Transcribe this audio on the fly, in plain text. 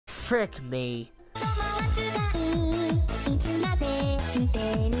trick me.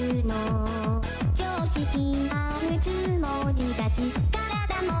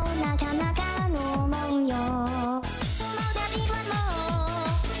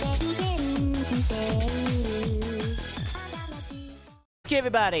 Okay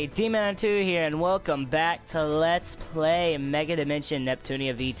everybody, Demon2 here, and welcome back to Let's Play Megadimension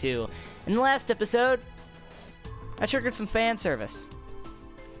Neptunia V2. In the last episode, I triggered some fan service.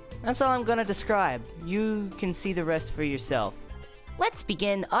 That's all I'm gonna describe. You can see the rest for yourself. Let's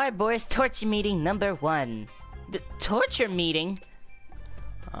begin Arbor's torture meeting number 1. The torture meeting?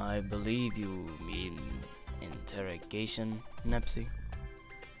 I believe you mean interrogation, Nepsi.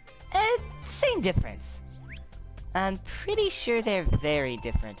 Same difference. I'm pretty sure they're very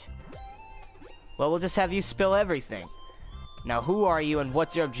different. Well, we'll just have you spill everything. Now, who are you and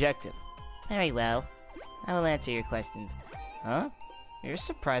what's your objective? Very well. I will answer your questions. Huh? You're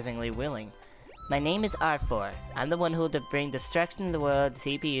surprisingly willing. My name is R4. I'm the one who will bring destruction to the world,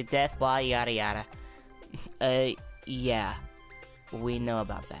 CPU death, blah, yada yada. Yeah. We know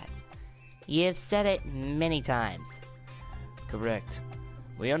about that. You've said it many times. Correct.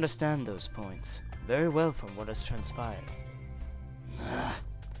 We understand those points very well from what has transpired.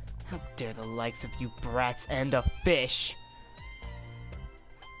 How dare the likes of you brats end a fish?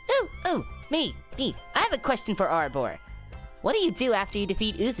 Ooh, me. I have a question for Arbor. What do you do after you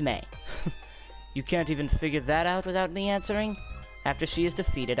defeat Uzume? You can't even figure that out without me answering? After she is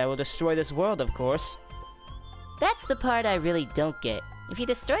defeated, I will destroy this world, of course. That's the part I really don't get. If you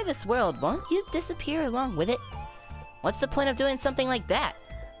destroy this world, won't you disappear along with it? What's the point of doing something like that?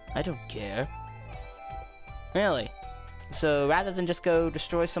 I don't care. Really? So rather than just go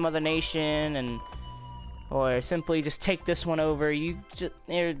destroy some other nation or simply just take this one over, you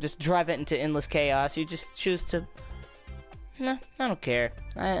just drive it into endless chaos, you just choose to... No, I don't care.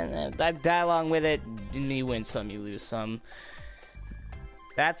 I die along with it, you win some, you lose some.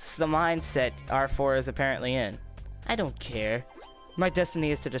 That's the mindset R4 is apparently in. I don't care. My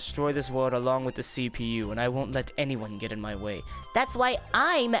destiny is to destroy this world along with the CPU, and I won't let anyone get in my way. That's why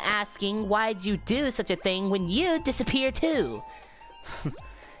I'm asking, why'd you do such a thing when you disappear too?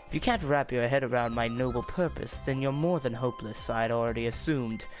 If you can't wrap your head around my noble purpose, then you're more than hopeless, I'd already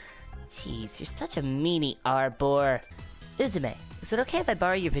assumed. Jeez, you're such a meanie, Arbor. Uzume, is it okay if I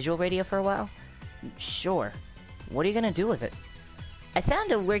borrow your visual radio for a while? Sure. What are you gonna do with it? I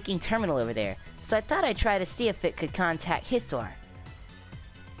found a working terminal over there, so I thought I'd try to see if it could contact Histoire.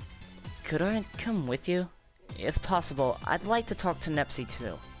 Could I come with you? If possible, I'd like to talk to Nepsi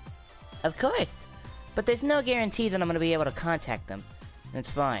too. Of course! But there's no guarantee that I'm gonna be able to contact them. It's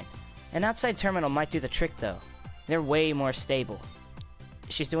fine. An outside terminal might do the trick though. They're way more stable.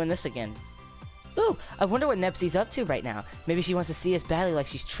 She's doing this again. Ooh, I wonder what Nepsi's up to right now. Maybe she wants to see us badly like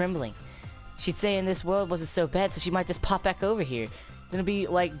she's trembling. She'd say in this world wasn't so bad, so she might just pop back over here. Then it'll be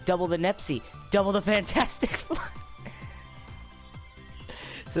like double the Nepsi, double the Fantastic Four.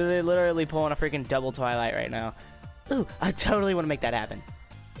 So they're literally pulling a freaking double Twilight right now. Ooh, I totally want to make that happen.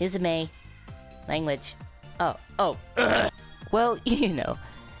 Uzume. Language. Oh. Well, you know,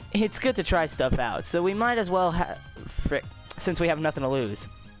 it's good to try stuff out, so we might as well since we have nothing to lose.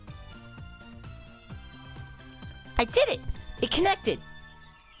 I did it! It connected!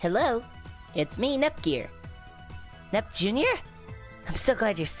 Hello? It's me, Nepgear. Nep Jr.? I'm so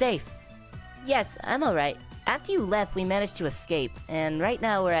glad you're safe. Yes, I'm alright. After you left, we managed to escape, and right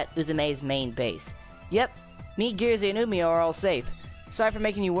now we're at Uzume's main base. Yep, me, Gearsy, and Umi are all safe. Sorry for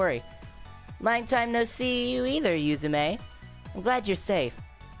making you worry. Long time no see you either, Uzume. I'm glad you're safe.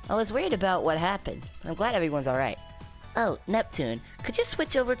 I was worried about what happened. I'm glad everyone's alright. Oh, Neptune, could you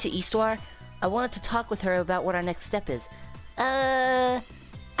switch over to Histoire? I wanted to talk with her about what our next step is.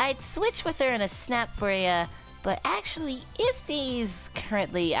 I'd switch with her in a snap for ya, but actually, Izzy's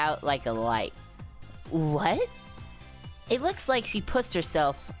currently out like a light. What? It looks like she pushed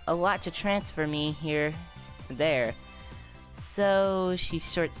herself a lot to transfer me here to there. So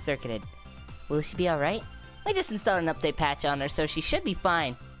she's short-circuited. Will she be alright? We just installed an update patch on her, so she should be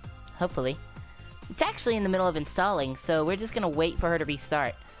fine. Hopefully. It's actually in the middle of installing, so we're just gonna wait for her to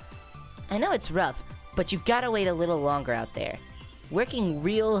restart. I know it's rough, but you've gotta wait a little longer out there. Working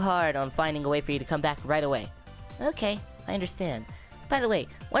real hard on finding a way for you to come back right away. Okay, I understand. By the way,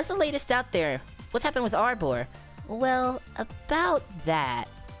 what's the latest out there? What's happened with Arbor? Well, about that...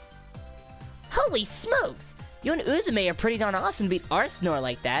 Holy smokes! You and Uzume are pretty darn awesome to beat Arsenor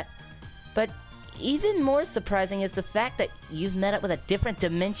like that. But even more surprising is the fact that you've met up with a different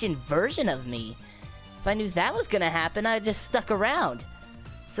dimension version of me. If I knew that was gonna happen, I'd just stuck around.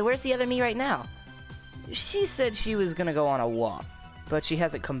 So where's the other me right now? She said she was gonna go on a walk. but she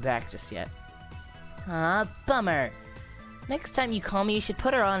hasn't come back just yet. Ah, bummer. Next time you call me, you should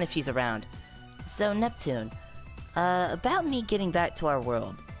put her on if she's around. So, Neptune, about me getting back to our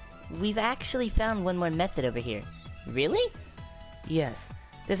world. We've actually found one more method over here. Really? Yes.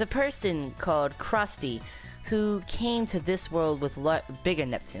 There's a person called Krusty who came to this world with bigger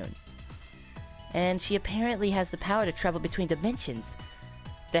Neptune. And she apparently has the power to travel between dimensions.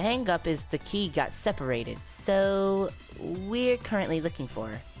 The hang-up is the key got separated, so we're currently looking for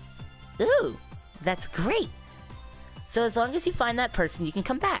her. Ooh, that's great! So as long as you find that person, you can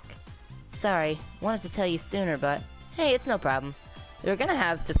come back. Sorry, wanted to tell you sooner, but hey, it's no problem. We were gonna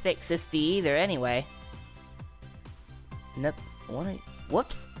have to fix this either anyway. Nope.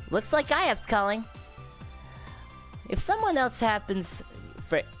 Whoops. Looks like IF's calling. If someone else happens...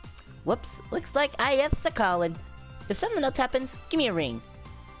 Whoops. Looks like IF's a calling. If someone else happens, give me a ring.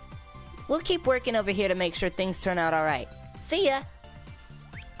 We'll keep working over here to make sure things turn out alright. See ya!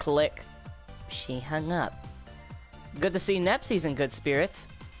 Click. She hung up. Good to see Nepsy's in good spirits.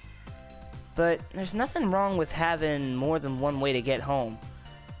 But there's nothing wrong with having more than one way to get home.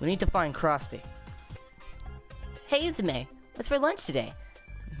 We need to find Krusty. Hey, Uzume. What's for lunch today?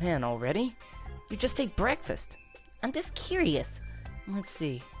 Man, already? You just ate breakfast. I'm just curious. Let's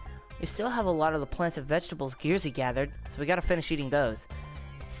see. We still have a lot of the plants and vegetables Gearsy gathered, so we gotta finish eating those.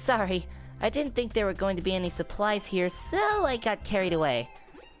 Sorry, I didn't think there were going to be any supplies here, so I got carried away.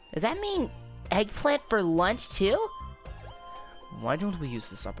 Does that mean eggplant for lunch too? Why don't we use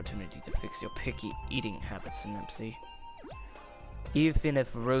this opportunity to fix your picky eating habits, Nepsy? Even if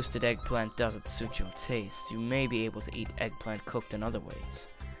roasted eggplant doesn't suit your taste, you may be able to eat eggplant cooked in other ways.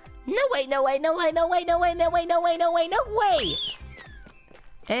 No way, no way, no way, no way, no way, no way, no way, no way, no way!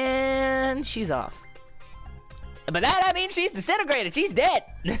 And she's off. But that means she's disintegrated, she's dead!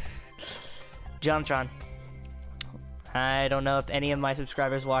 Jontron. I don't know if any of my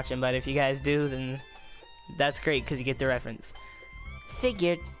subscribers watching, but if you guys do, then that's great, because you get the reference.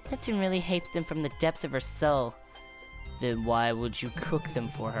 Figured. Neptune really hates them from the depths of her soul. Then why would you cook them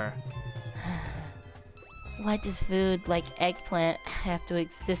for her? Why does food like eggplant have to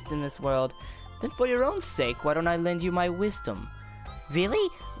exist in this world? Then for your own sake, why don't I lend you my wisdom? Really?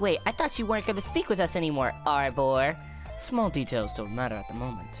 Wait, I thought you weren't going to speak with us anymore, Arbor. Small details don't matter at the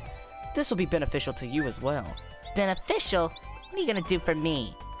moment. This will be beneficial to you as well. Beneficial? What are you going to do for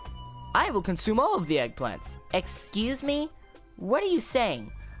me? I will consume all of the eggplants. Excuse me? What are you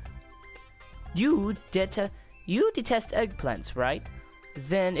saying? You detest eggplants, right?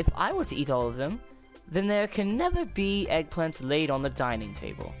 Then if I were to eat all of them, then there can never be eggplants laid on the dining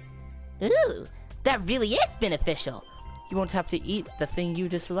table. Ooh, that really is beneficial. You won't have to eat the thing you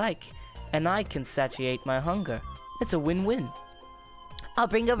dislike, and I can satiate my hunger. It's a win-win. I'll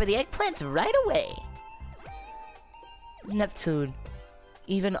bring over the eggplants right away. Neptune,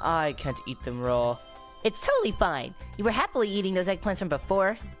 even I can't eat them raw. It's totally fine. You were happily eating those eggplants from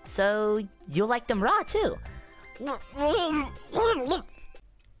before, so you'll like them raw too.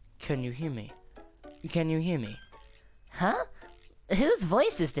 Can you hear me? Can you hear me? Huh? Whose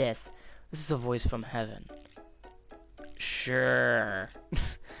voice is this? This is a voice from heaven. Sure.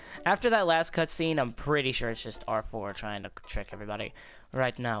 After that last cutscene, I'm pretty sure it's just R4 trying to trick everybody.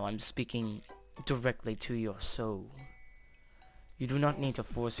 Right now, I'm speaking directly to your soul. You do not need to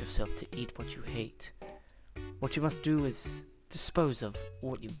force yourself to eat what you hate. What you must do is dispose of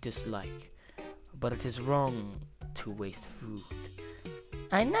what you dislike. But it is wrong to waste food.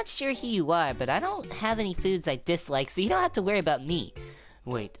 I'm not sure who you are, but I don't have any foods I dislike, so you don't have to worry about me.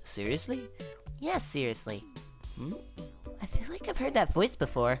 Wait, seriously? Yes, seriously. I feel like I've heard that voice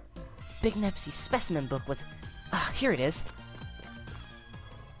before. Big Nepsy's specimen book was... here it is.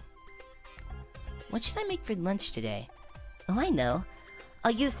 What should I make for lunch today? Oh, I know.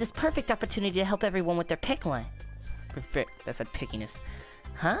 I'll use this perfect opportunity to help everyone with their pickline. That said pickiness.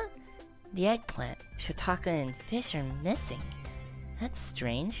 Huh? The eggplant, shiitake, and fish are missing. That's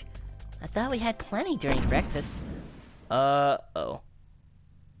strange. I thought we had plenty during breakfast. Oh.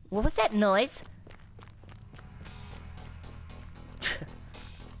 What was that noise?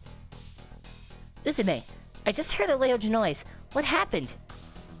 Uzume, I just heard a loud noise. What happened?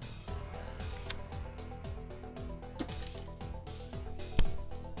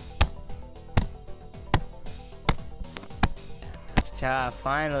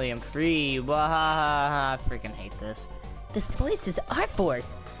 Finally, I'm free. Wahahaha. I freaking hate this. This voice is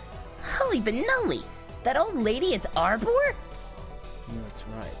Arbor's. Holy Benoli! That old lady is Arbor? That's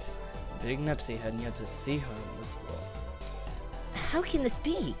right. Big Nepsy had yet to see her in this world. How can this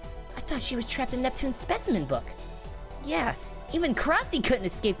be? I thought she was trapped in Neptune's specimen book. Yeah, even Krusty couldn't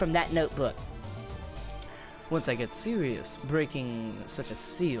escape from that notebook. Once I get serious, breaking such a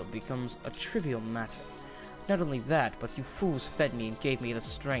seal becomes a trivial matter. Not only that, but you fools fed me and gave me the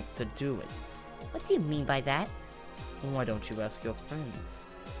strength to do it. What do you mean by that? Why don't you ask your friends?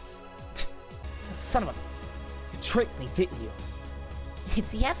 Son of a... You tricked me, didn't you? It's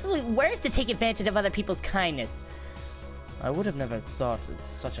the absolute worst to take advantage of other people's kindness. I would have never thought that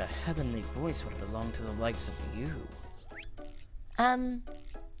such a heavenly voice would belong to the likes of you.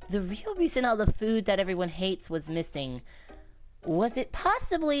 The real reason all the food that everyone hates was missing, was it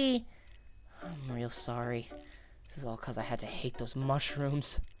possibly... I'm real sorry. This is all because I had to hate those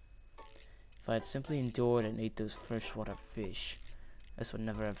mushrooms. If I had simply endured and ate those freshwater fish, this would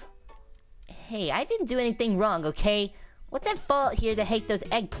never have... Hey, I didn't do anything wrong, okay? What's at fault here to hate those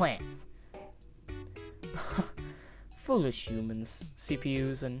eggplants? Foolish humans,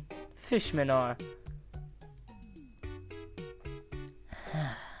 CPUs, and fishmen are.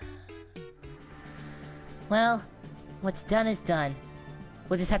 Well, what's done is done.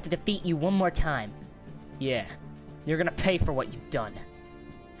 We'll just have to defeat you one more time. Yeah, you're gonna pay for what you've done.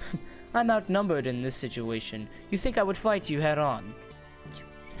 I'm outnumbered in this situation. You think I would fight you head on?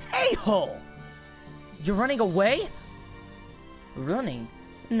 A-hole! You're running away? Running?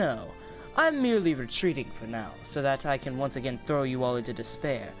 No. I'm merely retreating for now, so that I can once again throw you all into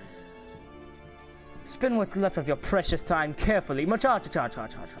despair. Spend what's left of your precious time carefully.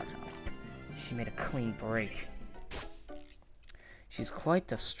 She made a clean break. She's quite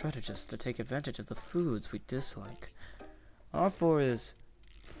the strategist to take advantage of the foods we dislike. R4 is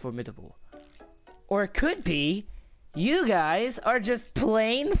formidable. Or it could be, you guys are just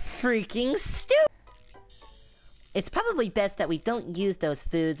plain freaking stupid. It's probably best that we don't use those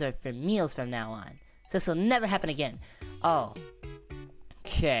foods or for meals from now on. So this will never happen again. Oh.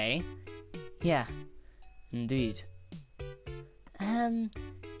 Okay. Yeah. Indeed.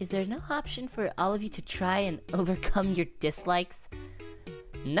 Is there no option for all of you to try and overcome your dislikes?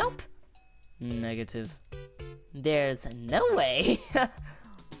 Nope. Negative. There's no way.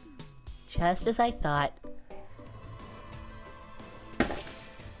 Just as I thought.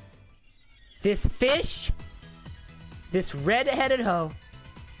 This fish, this red-headed hoe,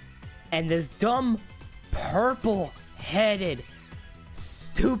 and this dumb, purple-headed,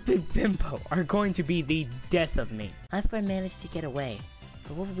 stupid bimbo are going to be the death of me. I4 managed to get away,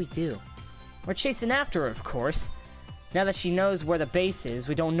 but what will we do? We're chasing after her, of course. Now that she knows where the base is,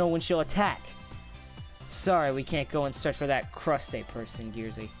 we don't know when she'll attack. Sorry, we can't go and search for that Cruste person,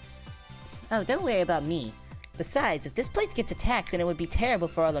 Gearsy. Oh, don't worry about me. Besides, if this place gets attacked, then it would be terrible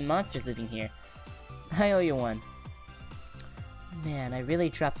for all the monsters living here. I owe you one. Man, I really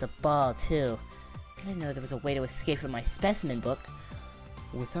dropped the ball, too. I didn't know there was a way to escape from my specimen book.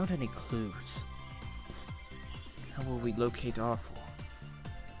 Without any clues, how will we locate R4?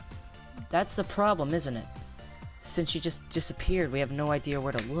 That's the problem, isn't it? Since she just disappeared, we have no idea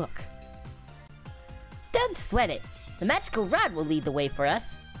where to look. Don't sweat it. The magical rod will lead the way for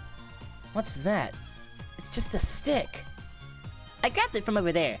us. What's that? It's just a stick. I grabbed it from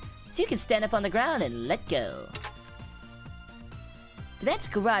over there, so you can stand up on the ground and let go. The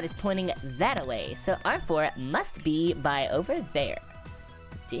magical rod is pointing that way, so R4 must be by over there.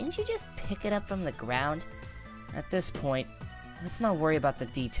 Didn't you just pick it up from the ground? At this point, let's not worry about the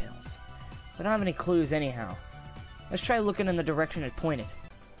details. We don't have any clues anyhow. Let's try looking in the direction it pointed.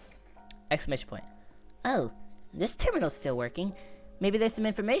 Exclamation point. Oh, this terminal's still working. Maybe there's some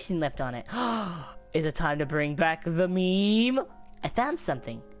information left on it. Is it time to bring back the meme? I found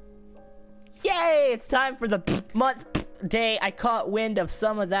something. Yay! It's time for the month day I caught wind of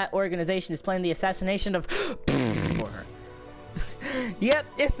some of that organization is planning the assassination of for her. Yep,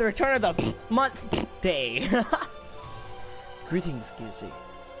 it's the return of the month day. Greetings, Gearsy.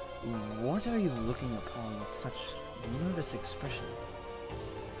 What are you looking upon with such nervous expression?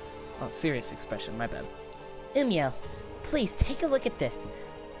 Oh, serious expression, my bad. Umyo, please take a look at this.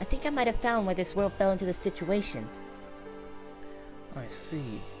 I think I might have found why this world fell into this situation. I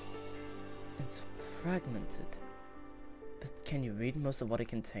see. It's fragmented. But can you read most of what it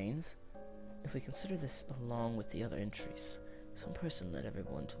contains? If we consider this along with the other entries, some person led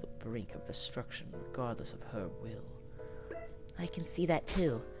everyone to the brink of destruction regardless of her will. I can see that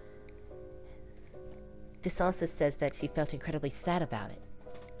too. This also says that she felt incredibly sad about it.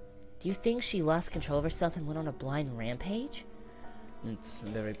 Do you think she lost control of herself and went on a blind rampage? It's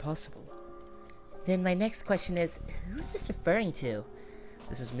very possible. Then my next question is, who's this referring to?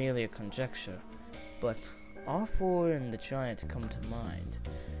 This is merely a conjecture, but R4 and the Giant come to mind,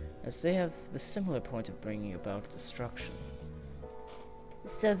 as they have the similar point of bringing about destruction.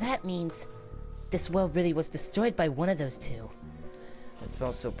 So that means this world really was destroyed by one of those two. It's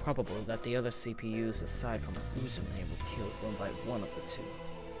also probable that the other CPUs aside from Uzume were killed one by one of the two.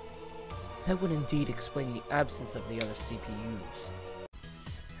 That would indeed explain the absence of the other CPUs.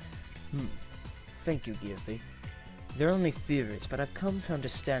 Thank you, Gearsy. They're only theories, but I've come to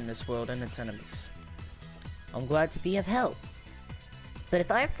understand this world and its enemies. I'm glad to be of help. But if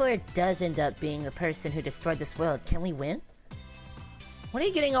R4 does end up being the person who destroyed this world, can we win? What are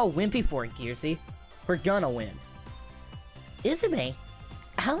you getting all wimpy for, Gearsy? We're gonna win. Uzume,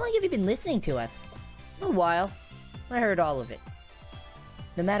 how long have you been listening to us? A while. I heard all of it.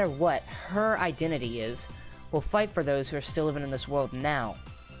 No matter what her identity is, we'll fight for those who are still living in this world now,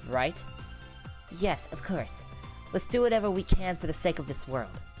 right? Yes, of course. Let's do whatever we can for the sake of this world.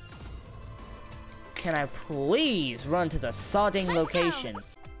 Can I please run to the sodding location?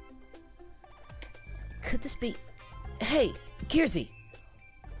 Could this be... Hey, Gearsy!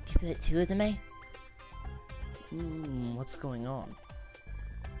 Do you feel it too, Uzume? What's going on?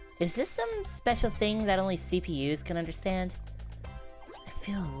 Is this some special thing that only CPUs can understand? I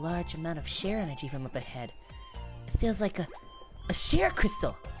feel a large amount of share energy from up ahead. It feels like a share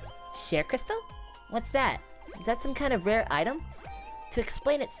crystal! Share crystal? What's that? Is that some kind of rare item? To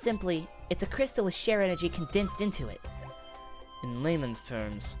explain it simply, it's a crystal with share energy condensed into it. In layman's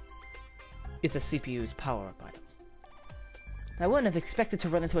terms, it's a CPU's power-up item. I wouldn't have expected to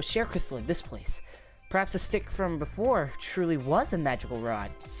run into a share crystal in this place. Perhaps the stick from before truly was a magical rod.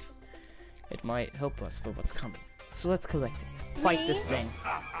 It might help us for what's coming. So let's collect it. Fight this thing.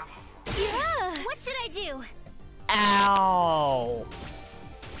 Yeah! What should I do? Ow!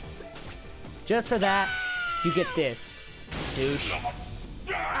 Just for that, you get this, douche.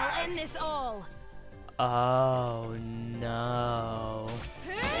 I'll end this all. Oh no.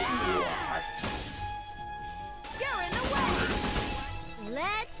 You're in the way.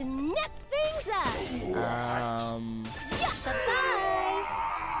 Let's nip things up. Yeah, bye-bye.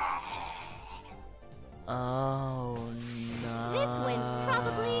 Oh no. This wind's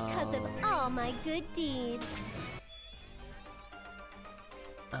probably because of all my good deeds.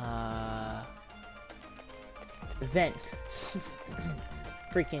 Vent.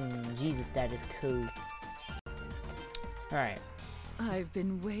 Freaking Jesus, that is cool. Alright. I've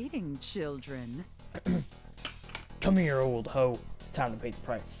been waiting, children. Come here, old hoe. It's time to pay the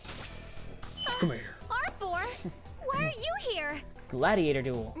price. Come here. R4, why are you here? Gladiator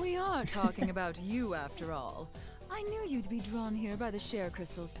duel. We are talking about you, after all. I knew you'd be drawn here by the share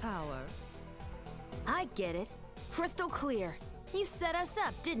crystal's power. I get it. Crystal clear. You set us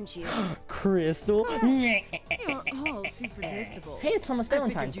up, didn't you? Crystal. You're all too predictable. Hey, it's almost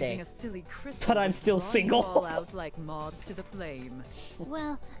Valentine's using Day. a silly crystal But I'm would still draw you single. all out like moths to the flame.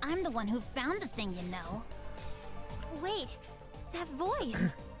 Well, I'm the one who found the thing, you know. Wait, that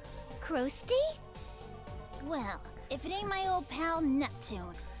voice. Krusty? Well, if it ain't my old pal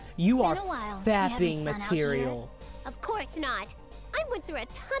Neptune. You It's are been a while. fapping You having fun out material. Of course not. I went through a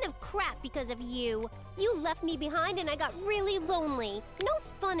ton of crap because of you. You left me behind and I got really lonely. No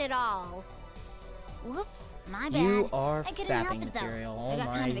fun at all. Whoops, my bad. You are I couldn't help fapping it, though. material. I Oh got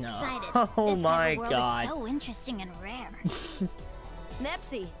my kind of god. excited. Oh This my type of world god. is so interesting and rare.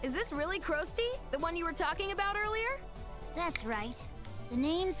 Nepsy, is this really Krusty? The one you were talking about earlier? That's right. The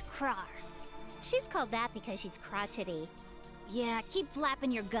name's Krar. She's called that because she's crotchety. Yeah, keep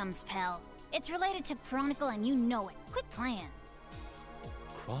flapping your gums, pal. It's related to Chronicle and you know it. Quit playing.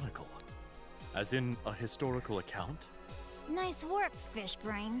 Chronicle? As in a historical account? Nice work, fish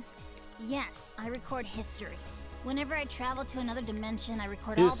brains. Yes, I record history. Whenever I travel to another dimension, I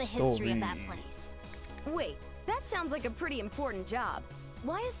record all the history of that place. Wait, that sounds like a pretty important job.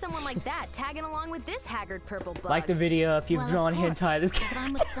 Why is someone like that tagging along with this haggard purple bug? Like the video if you've Well, of drawn course. hentai. This If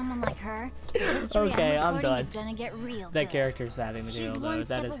I'm with someone like her, the history Okay, I'm I'm recording done. is gonna get real That good. character's fapping She's material though. one That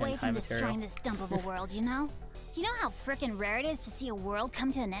step is away hentai from destroying material. this dump of a world, you know? You know how frickin' rare it is to see a world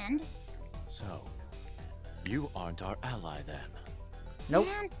come to an end? So, you aren't our ally then? Nope.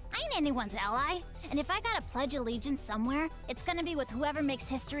 Man, I ain't anyone's ally. And if I gotta pledge allegiance somewhere, it's gonna be with whoever makes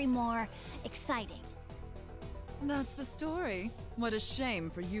history more exciting. That's the story. What a shame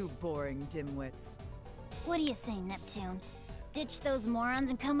for you boring dimwits. What do you say, Neptune? Ditch those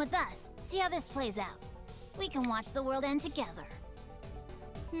morons and come with us. See how this plays out. We can watch the world end together.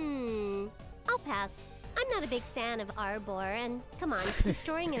 I'll pass. I'm not a big fan of Arbor, and come on,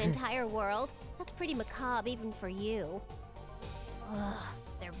 destroying an entire world? That's pretty macabre even for you. Ugh,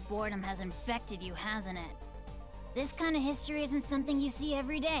 their boredom has infected you, hasn't it? This kind of history isn't something you see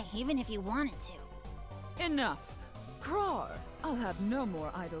every day, even if you wanted to. Enough. Krar, I'll have no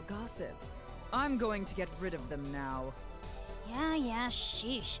more idle gossip. I'm going to get rid of them now. Yeah,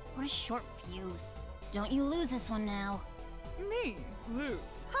 sheesh. What a short fuse. Don't you lose this one now. Me? Lose?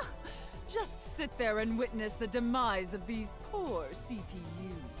 Huh. Just sit there and witness the demise of these poor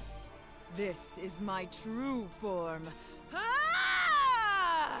CPUs. This is my true form.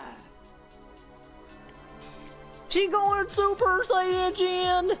 Ah! She going Super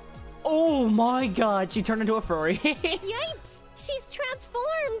Saiyan! Oh my god, she turned into a furry. Yipes! She's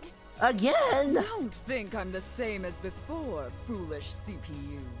transformed! Again! Don't think I'm the same as before, foolish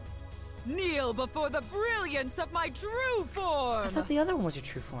CPU. Kneel before the brilliance of my true form! I thought the other one was your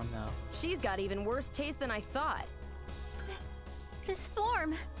true form, though. She's got even worse taste than I thought. This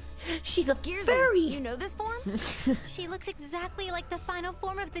form. She's a Gearsy, fairy! you know this form? She looks exactly like the final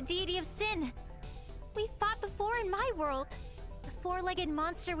form of the deity of sin. We fought before in my world. The four-legged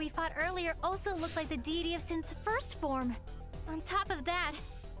monster we fought earlier also looked like the deity of sin's first form. On top of that,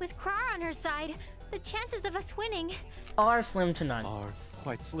 with Krar on her side, the chances of us winning... Are slim to none. Are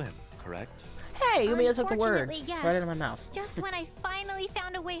quite slim, correct? Hey, you made us with the Unfortunately, words. yes. Right out of my mouth. Just when I finally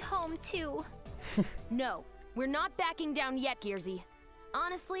found a way home, too. No, we're not backing down yet, Gearsy.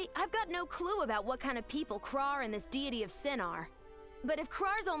 Honestly, I've got no clue about what kind of people Krar and this deity of sin are. But if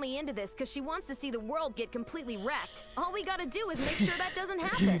Krar's only into this because she wants to see the world get completely wrecked, all we gotta do is make sure that doesn't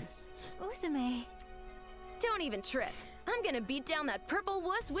happen. Uzume. Don't even trip. I'm gonna beat down that purple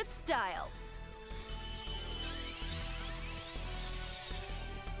wuss with style.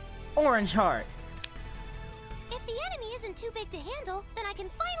 Orange heart. If the enemy isn't too big to handle, then I can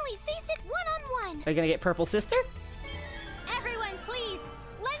finally face it one-on-one. Are you gonna get purple sister? Everyone, please,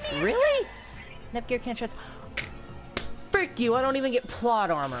 let me... Really? Nepgear can't trust. Frick you, I don't even get plot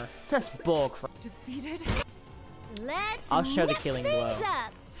armor. That's bullcrap. Defeated? Let's I'll show the whip killing things blow.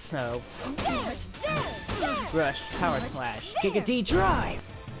 up. So, There. rush, power slash, Giga D drive.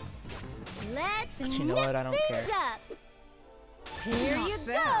 Let's You know what, I don't things care. up. Here Not you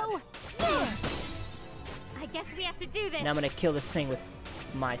bad. go. There. I guess we have to do this. Now I'm gonna kill this thing with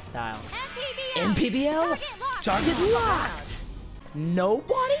my style. MPBL. MPBL? Target locked. Target locked!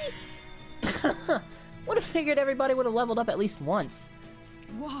 Nobody? Would have figured everybody would have leveled up at least once.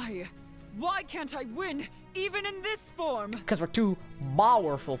 Why? Why can't I win, even in this form? Because we're too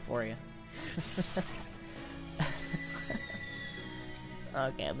powerful for you.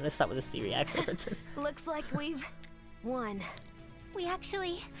 Okay, I'm gonna stop with the C-React references. Looks like we've won. We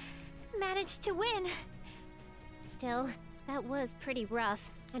actually managed to win. Still, that was pretty rough.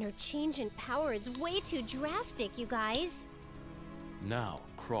 And her change in power is way too drastic, you guys. Now,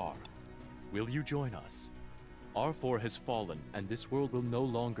 Krar, will you join us? R4 has fallen, and this world will no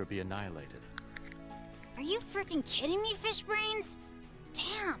longer be annihilated. Are you freaking kidding me, fish brains?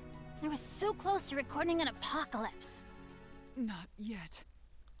 Damn, I was so close to recording an apocalypse. Not yet.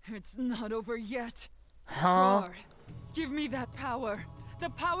 It's not over yet. Huh? Krar, give me that power. The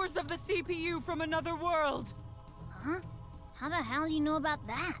powers of the CPU from another world. Huh? How the hell do you know about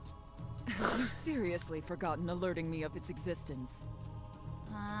that? Have you seriously forgotten alerting me of its existence?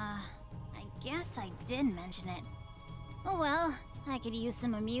 I guess I did mention it. Oh well, I could use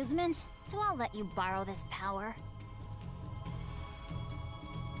some amusement, so I'll let you borrow this power.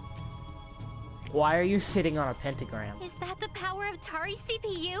 Why are you sitting on a pentagram? Is that the power of Tari's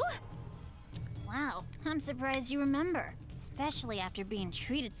CPU? Wow, I'm surprised you remember, especially after being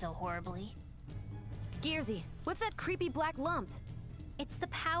treated so horribly. Gearsy, what's that creepy black lump? It's the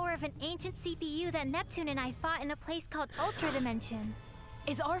power of an ancient CPU that Neptune and I fought in a place called Ultra Dimension.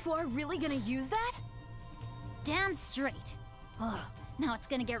 Is R4 really gonna use that? Damn straight. Ugh, now it's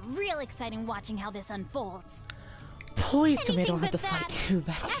gonna get real exciting watching how this unfolds. Please tell me I Anything don't have to but fight that. two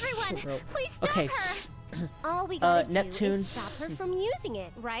battles. Everyone, please stop Okay. her! All we gotta do Neptune. is stop her from using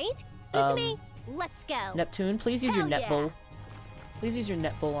it, right? Um, Uzume, let's go. Neptune, please use your Hell net yeah. bowl. Please use your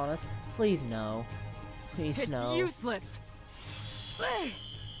net bowl on us. Please no. Please It's no. useless.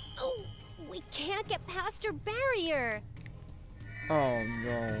 Oh, we can't get past her barrier. Oh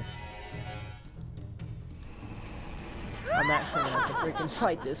no. I'm actually gonna have to freaking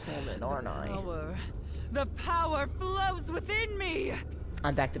fight this woman, aren't I? Power. The power flows within me.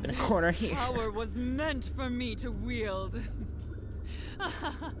 I'm backed up in a corner here. Power was meant for me to wield.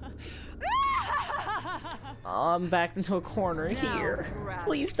 I'm backed into a corner Now, here. rats,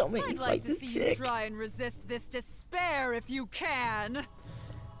 Please don't make me I'd fight like to this see chick. you try and resist this despair if you can.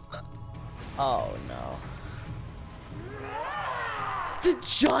 Oh no. The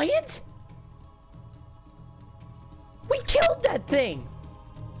giant? We killed that thing!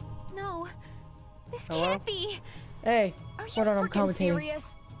 No, this Hello? can't be. Hey, Are you hold on, I'm freaking commentating.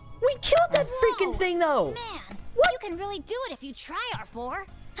 serious? We killed that freaking Whoa. thing though! Man, What? you can really do it if you try, R4.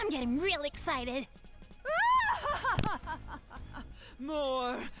 I'm getting real excited.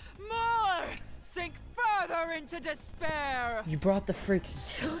 More! More! sink further into despair! You brought the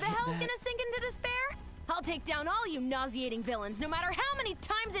freaking. Who the hell's gonna sink into despair? I'll take down all you nauseating villains, no matter how many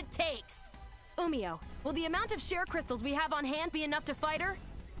times it takes! Umio, will the amount of share crystals we have on hand be enough to fight her?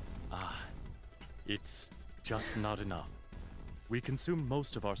 It's just not enough. We consume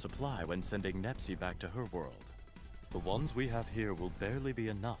most of our supply when sending Nepsi back to her world. The ones we have here will barely be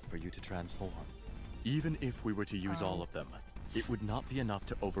enough for you to transform. Even if we were to use all of them, it would not be enough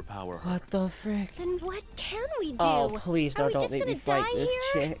to overpower her. What the frick? Then what can we do? Oh, please Are we don't just make me gonna fight die this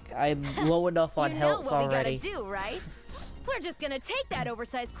here? chick. I'm low enough on You health know what already. we gotta do, right? We're just gonna take that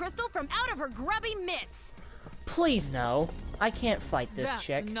oversized crystal from out of her grubby mitts! Please no. I can't fight this That's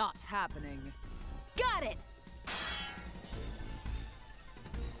chick. not happening. Got it!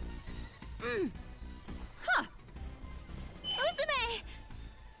 Uzume!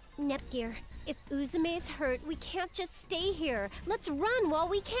 Nepgear, if Uzume's hurt, we can't just stay here. Let's run while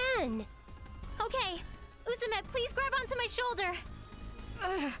we can. Okay, Uzume, please grab onto my shoulder.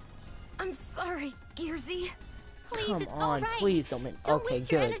 I'm sorry, Gearsy. Please, Come it's on, all right. please don't make. Don't Okay,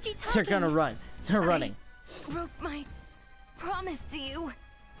 waste your good. energy They're gonna talking. run. They're running. Broke my promise to you.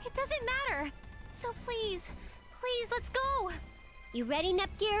 It doesn't matter. So please, let's go. You ready,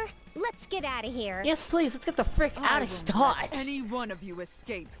 Nepgear? Let's get out of here. Yes, please. Let's get the frick out I of here. won't Dodge. let any one of you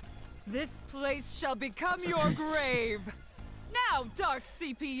escape. This place shall become your grave. Now, Dark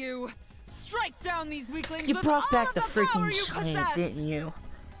CPU, strike down these weaklings You with brought all back of the power freaking you giant, possess. didn't you?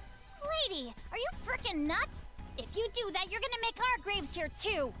 Lady, are you freaking nuts? If you do that, you're gonna make our graves here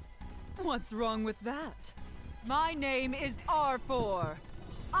too. What's wrong with that? My name is R4.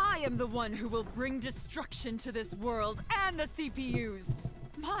 I am the one who will bring destruction to this world and the CPUs.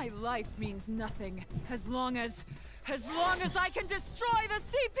 My life means nothing as long as I can destroy the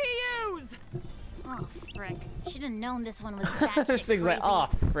CPUs! Oh, frick. Should've known this one was batshit This thing's like, crazy. oh,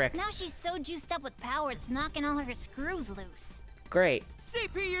 frick. Now she's so juiced up with power, it's knocking all her screws loose. Great.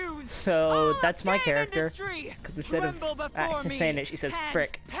 CPUs! So, all that's my game character. industry, 'Cause instead of tremble before actually me saying it, she says and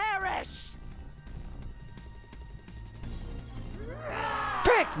frick. perish!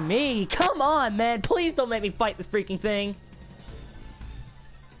 Frick me! Come on, man! Please don't make me fight this freaking thing!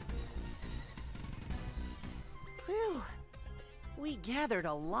 Whew. We gathered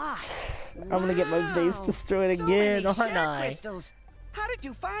a lot. I'm gonna get my base Wow. destroyed So again, many aren't share I? crystals. How did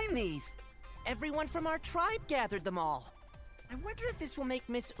you find these? Everyone from our tribe gathered them all. I wonder if this will make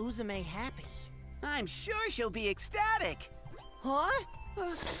Miss Uzume happy. I'm sure she'll be ecstatic. Huh?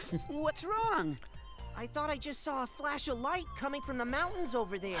 What's wrong? I thought I just saw a flash of light coming from the mountains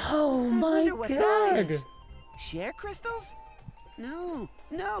over there. Oh I my wonder what that god! is. Share crystals? No,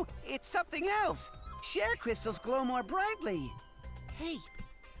 it's something else. Share crystals glow more brightly. Hey,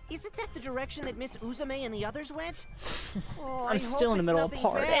 isn't that the direction that Miss Uzume and the others went? Oh, I I'm hope still in the it's middle of nothing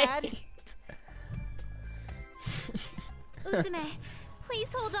part bad. 8. Uzume,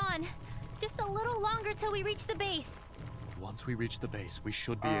 please hold on. Just a little longer till we reach the base. Once we reach the base, we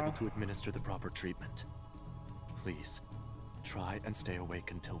should be able to administer the proper treatment. Please, try and stay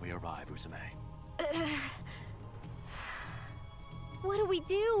awake until we arrive, Uzume. What do we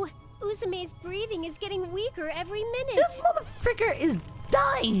do? Uzume's breathing is getting weaker every minute. This motherfricker is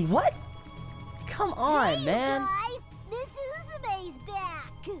dying! What? Come on, man! Guys, Miss Uzume's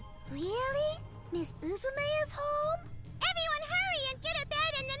back! Really? Miss Uzume is home? Everyone hurry and get a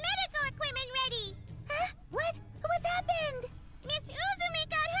bed and the medical equipment ready! Huh? What? What's happened? Miss Uzume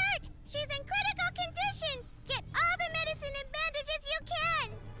got hurt! She's in critical condition! Get all the medicine and bandages you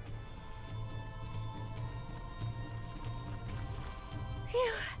can!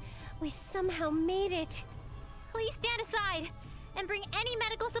 Phew, we somehow made it. Please stand aside and bring any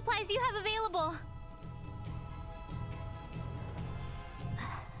medical supplies you have available.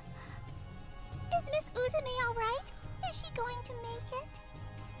 Is Miss Uzume alright? Is she going to make it?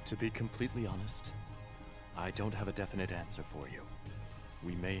 To be completely honest, I don't have a definite answer for you.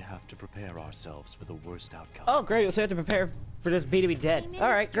 We may have to prepare ourselves for the worst outcome. Oh, great, so we have to prepare for this bee to be dead. I'm in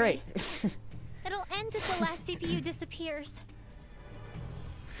Alright, this great. It'll end if the last CPU disappears.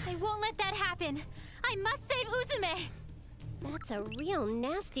 I won't let that happen. I must save Uzume. That's a real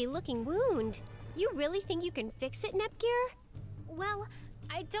nasty looking wound. You really think you can fix it, Nepgear? Well,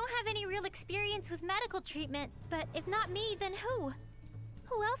 I don't have any real experience with medical treatment, but if not me, then who?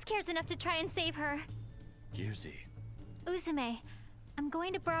 Who else cares enough to try and save her? Gearsy, Uzume, I'm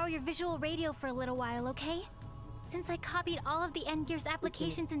going to borrow your visual radio for a little while, okay? Since I copied all of the Endgear's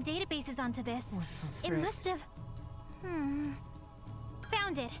applications and databases onto this, it must have...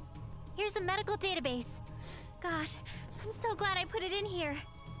 Found it. Here's a medical database. Gosh, I'm so glad I put it in here.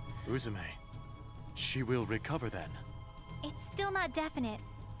 Uzume, she will recover then. It's still not definite.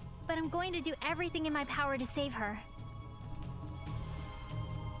 but I'm going to do everything in my power to save her.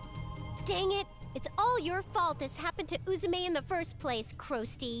 Dang it! It's all your fault this happened to Uzume in the first place,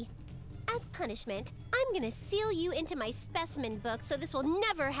 Krusty. As punishment, I'm gonna seal you into my specimen book so this will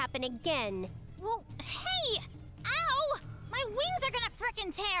never happen again. Well, hey! Ow! My wings are gonna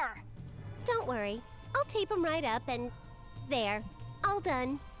frickin' tear! Don't worry, I'll tape them right up and... there. All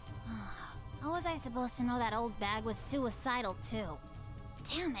done. How was I supposed to know that old bag was suicidal, too?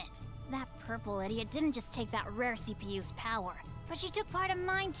 Damn it! That purple idiot didn't just take that rare CPU's power, but she took part of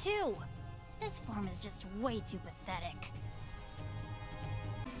mine, too! This form is just way too pathetic.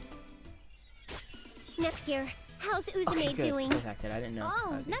 Nepgear, how's Uzume Okay, good. doing? Still affected. I didn't know.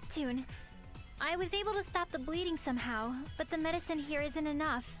 Oh, Okay. Neptune! I was able to stop the bleeding somehow, but the medicine here isn't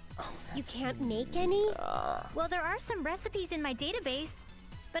enough. You can't make any? Well, there are some recipes in my database,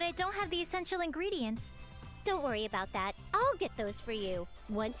 but I don't have the essential ingredients. Don't worry about that. I'll get those for you.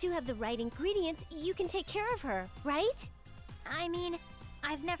 Once you have the right ingredients, you can take care of her, right? I mean,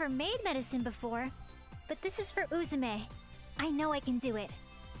 I've never made medicine before, but this is for Uzume. I know I can do it.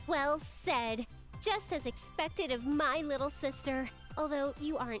 Well said. Just as expected of my little sister. Although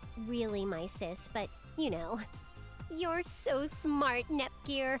you aren't really my sis, but you know. You're so smart,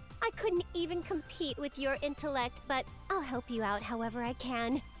 Nepgear. I couldn't even compete with your intellect, but I'll help you out however I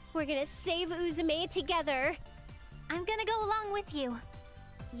can. We're gonna save Uzume together. I'm gonna go along with you.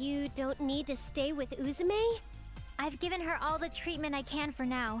 You don't need to stay with Uzume? I've given her all the treatment I can for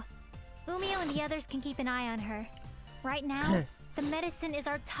now. Umio and the others can keep an eye on her. Right now, the medicine is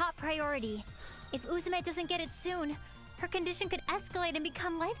our top priority. If Uzume doesn't get it soon, her condition could escalate and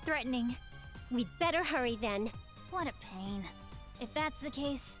become life-threatening. We'd better hurry then. What a pain. If that's the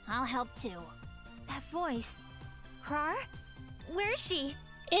case, I'll help too. That voice. Krar? Where is she?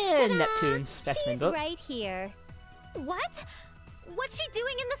 In Neptune specimen She's book. right here. What? What's she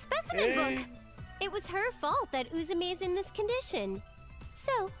doing in the specimen book? It was her fault that Uzume is in this condition.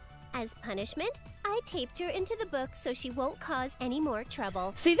 So, as punishment, I taped her into the book so she won't cause any more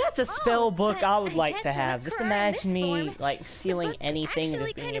trouble. See, that's a spell book but I would I like guess to have. with Just Krar in imagine this me form, like sealing book anything and actually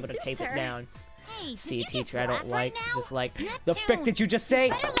just being kinda able to suits tape her. it down. Hey, See, did you teacher, just I don't laugh like right now? just like the Neptune, frick did you just say?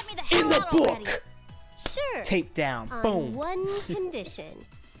 you better let me the hell In the out book. already. Sure. Tape down. On Boom. one condition.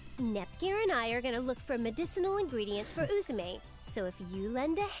 Nepgear and I are gonna look for medicinal ingredients for Uzume. So if you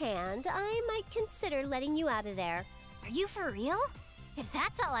lend a hand, I might consider letting you out of there. Are you for real? If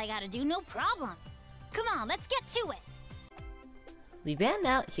that's all I gotta do, no problem. Come on, let's get to it. We ran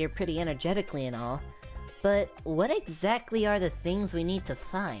out here pretty energetically and all, but what exactly are the things we need to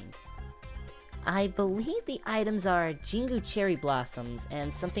find? I believe the items are Jingu cherry blossoms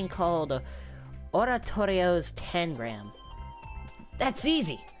and something called Oratorio's tangram. That's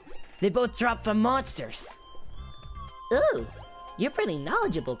easy! They both drop from monsters! Ooh, you're pretty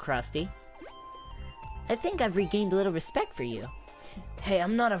knowledgeable, Krusty. I think I've regained a little respect for you. Hey,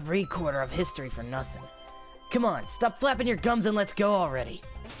 I'm not a recorder of history for nothing. Come on, stop flapping your gums and let's go already.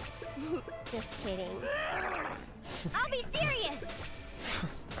 Just kidding. I'll be serious.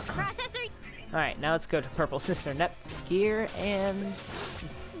 Processor. Alright, now let's go to Purple Sister Nepgear and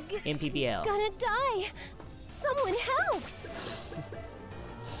MPBL. Gonna die! Someone help!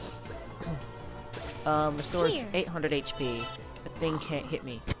 Restores Here. 800 HP. That thing can't hit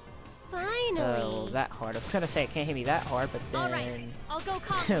me. Finally! Oh, that hard. I was gonna say it can't hit me that hard, but then... Alright, I'll go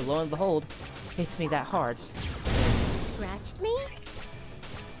calm. lo and behold, hits me that hard. Scratched me?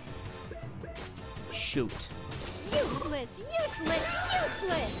 Shoot. Useless! Useless!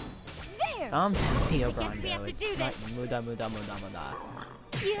 Useless! There! I'm Tio guess we have Brando. to do It's not this. muda.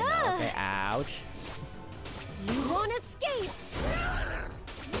 Yeah! Okay, ouch. You won't escape!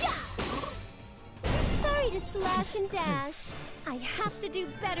 Yeah! Sorry to slash and dash. I have to do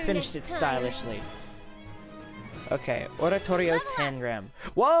better Finished it next time. stylishly. Okay, Oratorio's tangram.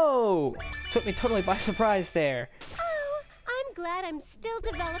 Whoa! Took me totally by surprise there. Oh, I'm glad I'm still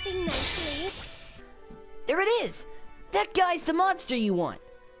developing nicely. There it is! That guy's the monster you want!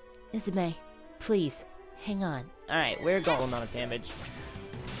 Izume, please, hang on. Alright, we're going amount of damage.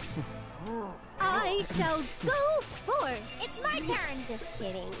 I shall go forth. It's my turn. Just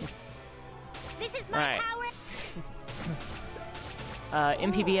kidding. This is my Alright. power.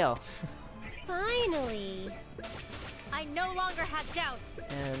 MPBL. Finally. I no longer have doubts.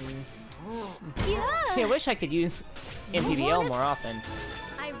 And... Yeah. See, I wish I could use MPBL more often.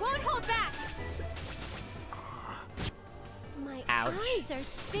 I won't hold back. My Ouch. eyes are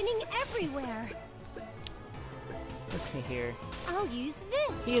spinning everywhere. Let's see here. I'll use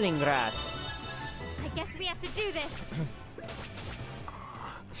this. Healing Grass. I guess we have to do this.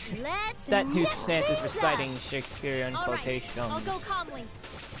 Let's That dude's nip stance is things reciting up. Shakespearean All right, quotations. I'll go calmly.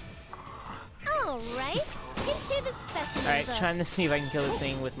 Alright, into the specimen. Alright, trying to see if I can kill this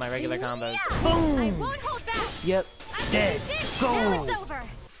thing with my regular combos. I Boom! won't hold back. Yep. Dead. Now Go! it's over.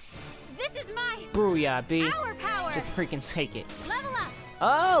 This is my Booyah, B. our power. Just freaking take it. Level up.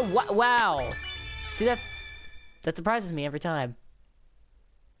 Oh, wow. See that? That surprises me every time.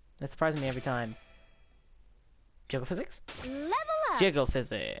 That surprises me every time. Jiggle physics? Level up. Jiggle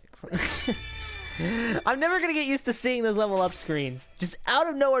physics. I'm never gonna get used to seeing those level up screens. Just out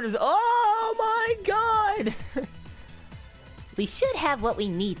of nowhere, just oh my god! We should have what we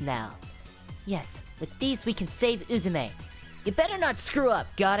need now. Yes, with these we can save Uzume. You better not screw up,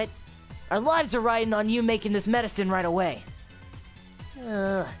 got it? Our lives are riding on you making this medicine right away.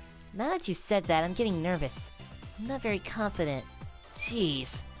 Ugh, now that you said that, I'm getting nervous. I'm not very confident.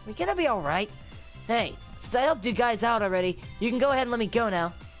 Jeez, we gonna be alright? Hey, since I helped you guys out already, you can go ahead and let me go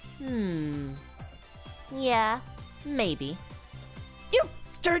now. Yeah, maybe. You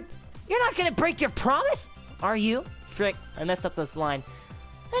stirred. You're not gonna break your promise, are you? Frick, I messed up this line.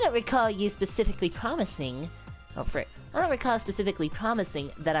 I don't recall you specifically promising... Oh, frick. I don't recall specifically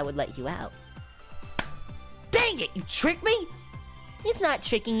promising that I would let you out. Dang it, you tricked me? It's not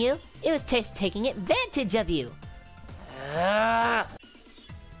tricking you. It was taking advantage of you.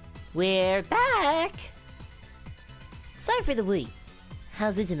 We're back! Sorry for the wait.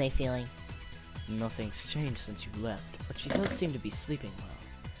 How's Uzume feeling? Nothing's changed since you left, but she does seem to be sleeping well.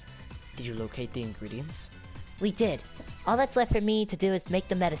 Did you locate the ingredients? We did. All that's left for me to do is make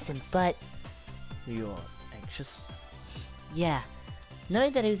the medicine, but... You're anxious? Yeah.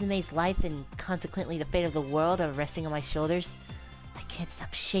 Knowing that Uzume's life and consequently the fate of the world are resting on my shoulders, I can't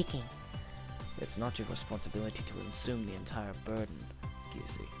stop shaking. It's not your responsibility to assume the entire burden,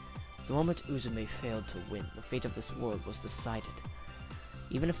 Gyuzi. The moment Uzume failed to win, the fate of this world was decided.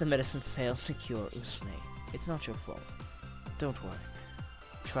 Even if the medicine fails to cure Uzume, it's not your fault. Don't worry.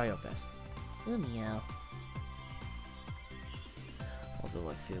 Try your best. Umio. Although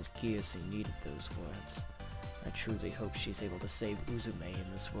I feel Gyuzi needed those words, I truly hope she's able to save Uzume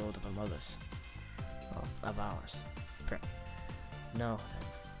in this world of her mother's. Well, of ours. Frick. No,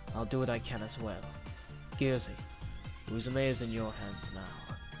 I'll do what I can as well. Gyuzi, Uzume is in your hands now.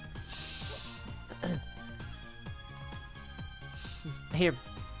 Here,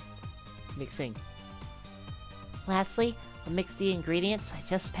 mixing. Lastly, I'll mix the ingredients I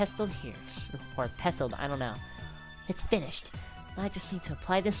just pestled here. Or pestled, I don't know. It's finished. Now I just need to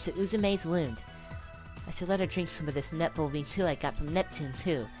apply this to Uzume's wound. I should let her drink some of this Netbulbing too I got from Neptune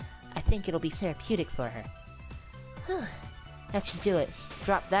too. I think it'll be therapeutic for her. Whew. That should do it.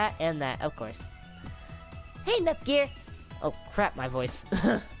 Drop that and that, of course. Hey, Nepgear! Oh, crap, my voice.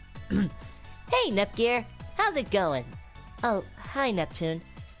 Hey, Nepgear! How's it going? Oh, hi, Neptune.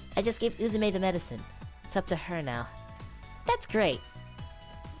 I just gave Uzume the medicine. It's up to her now. That's great,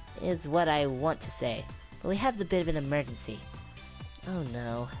 is what I want to say. But we have a bit of an emergency. Oh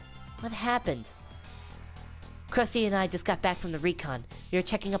no. What happened? Krusty and I just got back from the recon. We were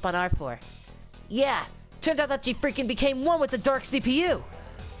checking up on R4. Yeah! Turns out that she freaking became one with the dark CPU!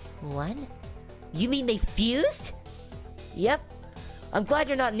 One? You mean they fused? Yep. I'm glad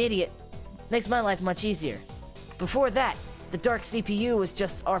you're not an idiot. Makes my life much easier. Before that, the dark CPU was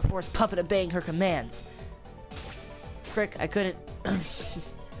just R4's puppet obeying her commands. Frick, I couldn't...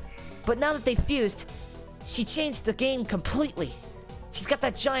 But now that they fused, she changed the game completely. She's got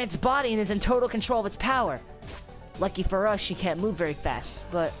that giant's body and is in total control of its power. Lucky for us, she can't move very fast,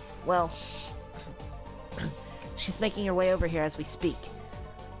 but, well... She's making her way over here as we speak.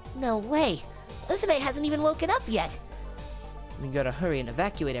 No way! Uzume hasn't even woken up yet! We gotta hurry and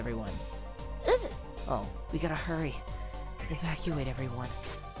evacuate everyone. Oh, we gotta hurry. Evacuate everyone.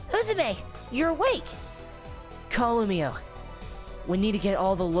 Uzume! You're awake! Call Umio. We need to get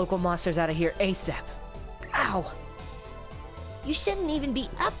all the local monsters out of here ASAP. Ow! You shouldn't even be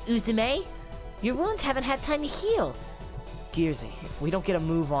up, Uzume! Your wounds haven't had time to heal. Gearsy, if we don't get a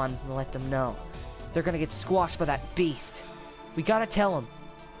move on, we'll let them know. They're gonna get squashed by that beast. We gotta tell them.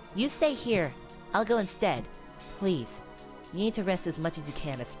 You stay here. I'll go instead. Please. You need to rest as much as you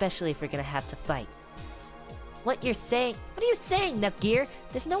can, especially if we're gonna have to fight. What are you saying, Nepgear?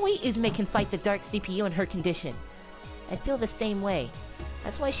 There's no way Uzume can fight the Dark CPU in her condition. I feel the same way.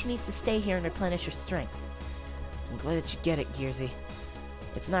 That's why she needs to stay here and replenish her strength. I'm glad that you get it, Gearsy.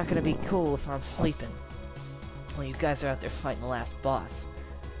 It's not gonna be cool if I'm sleeping. While you guys are out there fighting the last boss.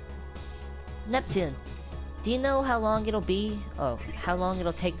 Neptune, do you know how long it'll be? Oh, how long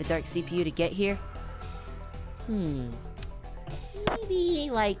it'll take the Dark CPU to get here? Maybe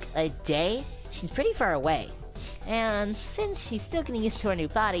like a day? She's pretty far away. And since she's still getting used to her new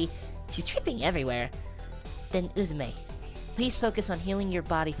body, she's tripping everywhere. Then Uzume, please focus on healing your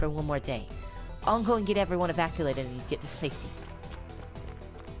body for one more day. I'll go and get everyone evacuated and get to safety.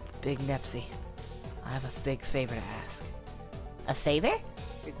 Big Nepsy, I have a big favor to ask. A favor?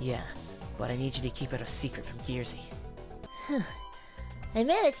 Yeah, but I need you to keep it a secret from Gearsy. I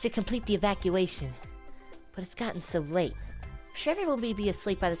managed to complete the evacuation, but it's gotten so late. I'm sure everyone will be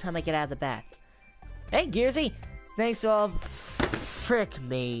asleep by the time I get out of the bath. Hey, Gearsy! Thanks all. Frick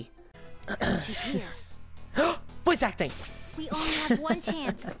me. She's here. Voice acting! We only have one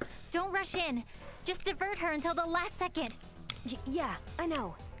chance. Don't rush in. Just divert her until the last second. Yeah, I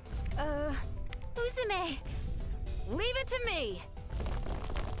know. Uzume! Leave it to me!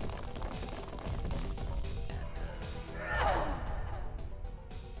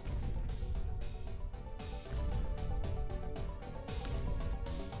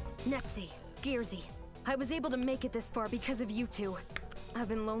 Nepsy, Gearsy, I was able to make it this far because of you two. I've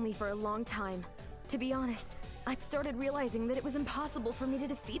been lonely for a long time. To be honest, I'd started realizing that it was impossible for me to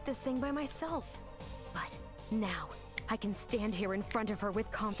defeat this thing by myself. But now, I can stand here in front of her with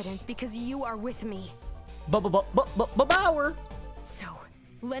confidence because you are with me. Bower! So,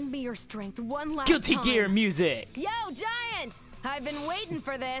 lend me your strength one last Guilty time. Gear music! Yo, Giant! I've been waiting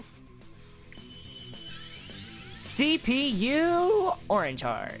for this. CPU Orange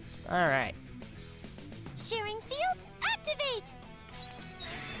Heart. Alright. Sharing field, activate!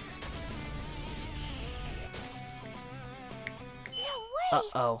 No way!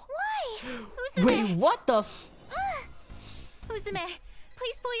 Uh-oh. Why? Uzume! Wait, what the Uzume,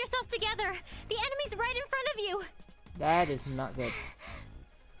 please pull yourself together. The enemy's right in front of you. That is not good.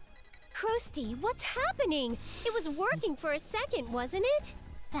 Krusty, what's happening? It was working for a second, wasn't it?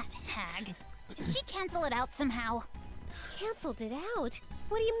 That hag. Did she cancel it out somehow? Cancelled it out?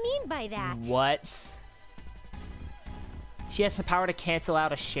 What do you mean by that? What? She has the power to cancel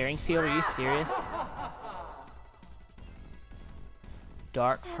out a sharing field? Are you serious?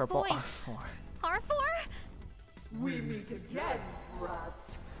 Dark That purple voice. R4. R4? We meet again,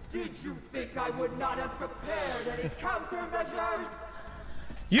 brats. Did you think I would not have prepared any countermeasures?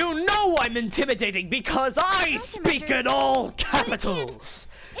 You know I'm intimidating because I speak in all capitals!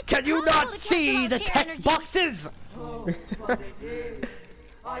 It's Can you impossible not to see cancel the out share text energy. boxes? Oh, but it is.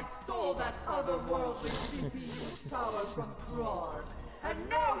 I stole that otherworldly CPU's power from Krar, and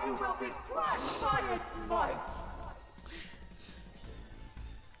now you will be crushed by its might!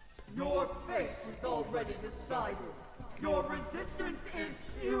 Your fate is already decided. Your resistance is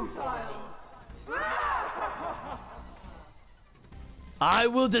futile! I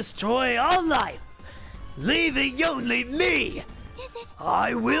will destroy all life, leaving only me! Is it?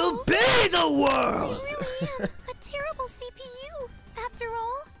 I will be the I world! really am a terrible CPU, after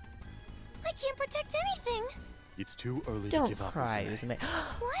all. I can't protect anything. It's too early to Don't give up, cry, Uzume. Uzume.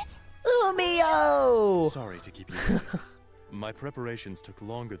 What? Umio! Sorry to keep you waiting. My preparations took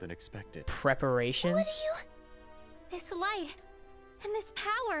longer than expected. Preparations? What do you... This light and this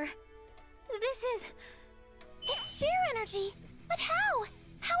power. This is... It's share energy. But how?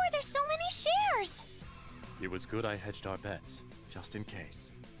 How are there so many shares? It was good I hedged our bets, just in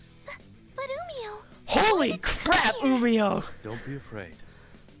case. But Umio... Holy crap, Umio! Don't be afraid.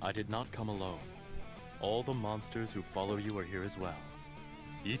 I did not come alone. All the monsters who follow you are here as well.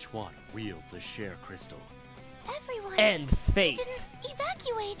 Each one wields a share crystal. Everyone... And fate. didn't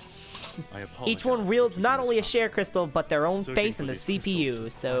evacuate. I apologize. Each one for wields keeping not us only a up. share crystal, but their own Searching faith for in the these crystals CPU, took quite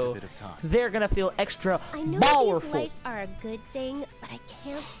a so bit of time. they're gonna feel extra I know powerful. these lights are a good thing, but I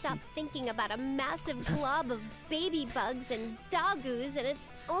can't stop thinking about a massive glob of baby bugs and doggoos, and it's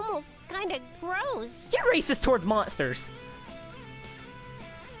almost kind of gross. Get racist towards monsters.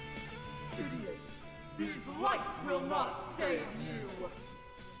 Idiots! These lights will not save you!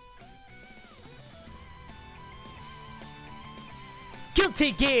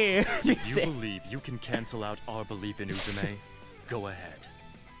 Guilty Gear! You music. believe you can cancel out our belief in Uzume? Go ahead.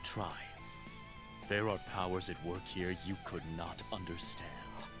 Try. There are powers at work here you could not understand.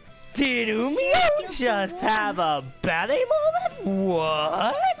 Did Umio feels so just warm. have a batty moment?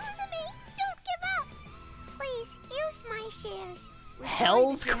 What? Uzume, don't give up. Please, use my shares.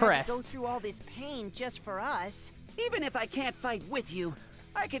 Hell's Sorry that you had to go crest. through all this pain just for us. Even if I can't fight with you,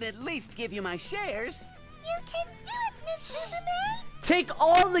 I can at least give you my shares. You can do it, Miss Uzume. Take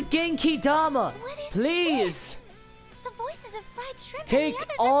all the Genki Dama, What is please. The voices of fried shrimp Take and the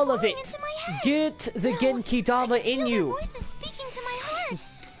others all are of flowing it. into my head. Get the No, Genki Dama I can in feel you. Their voices speaking to my heart.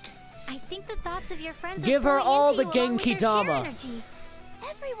 I think the thoughts of your friends Give are her flowing all into the you along with Genki their share Dama. energy.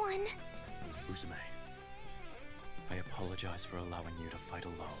 Everyone. Uzume, I apologize for allowing you to fight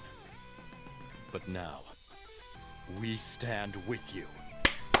alone. But now, we stand with you.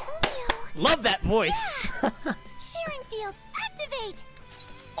 Umio. Love that voice. Sharing field, activate.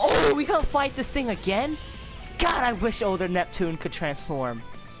 Oh, we gotta fight this thing again? God, I wish older Neptune could transform.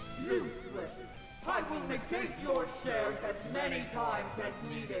 Useless. I will negate your shares as many times as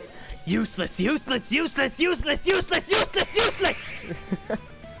needed. Useless, useless, useless, useless, useless, useless, useless!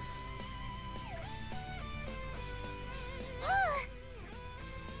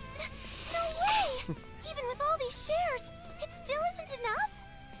 No way! Even with all these shares, it still isn't enough?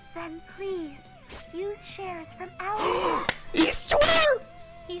 Then please, use shares from our... Histoire!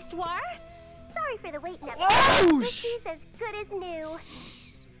 Histoire? Sorry for the wait, Neptune. Oh, This is as good as new.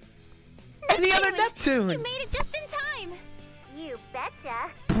 And the other Neptune! You made it just in time! You betcha.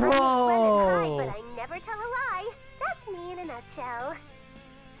 Bro. I but I never tell a lie. That's me in a nutshell.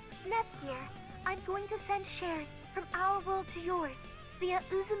 Nepgear, I'm going to send shares from our world to yours via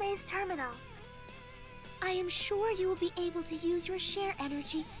Uzume's terminal. I am sure you will be able to use your share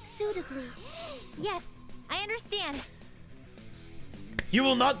energy suitably. Yes, I understand. You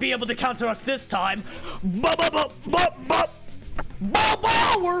will not be able to counter us this time!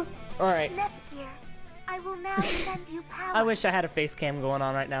 Power! Alright. Nepgear, I will now send you power. I wish I had a face cam going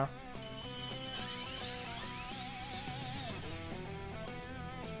on right now.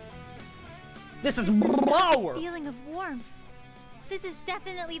 This is power! Feeling of warmth. This is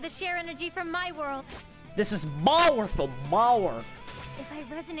definitely the share energy from my world. This is powerful power! If I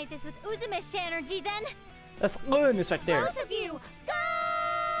resonate this with Uzume's share energy, then That's goodness right there. both of you,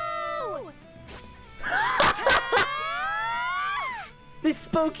 go! They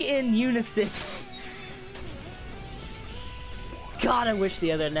spoke in unison. God, I wish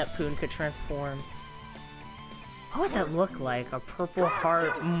the other Neptune could transform. What would that look like? A purple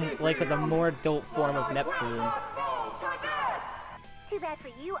heart, like with a more adult form of Neptune. Too bad for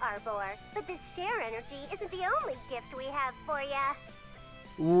you, Arbor, but this share energy isn't the only gift we have for ya.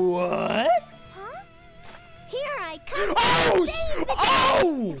 What? Huh? Here I come! Oh!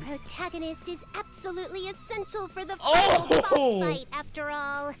 Oh! The protagonist is absolutely essential for the Oh! final boss fight, after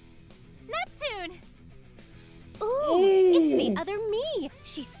all. Neptune! Ooh, it's the other me.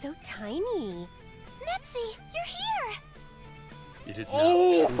 She's so tiny. Nepsy, you're here! It is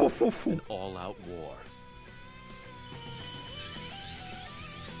now truly an all-out war.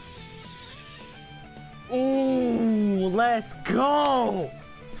 Ooh, let's go!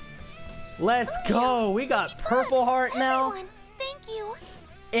 Let's go! We got Purple Heart now, Everyone, thank you.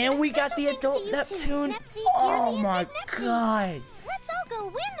 and we got the Special adult thanks to you two, Neptune. Nepsy, Oh Gearsy, and my Big Nepsy. god! Let's all go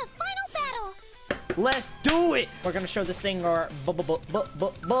win the final battle. Let's do it! We're gonna show this thing our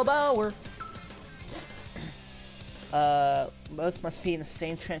power. Both must be in the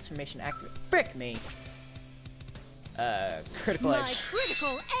same transformation activate. Frick me. Critical My edge.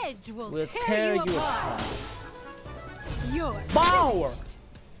 critical edge will We'll tear you apart. You're Power! finished.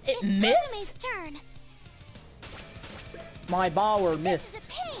 It Uzume's missed? turn. My Bower This is missed. a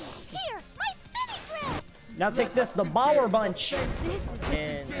pain. Here, my spinny drill. Now take this, the Bower Bunch. This is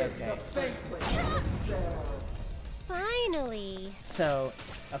And, okay. Finally. So,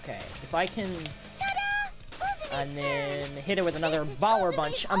 okay. If I can... Ta-da! Uzume's And then turn. hit it with another This is Bower Uzume's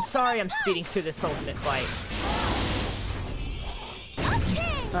Bunch. I'm ultimate sorry I'm punch. speeding through this ultimate fight.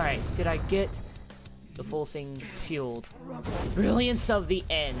 Okay. Alright, did I get the full thing fueled? Brilliance of the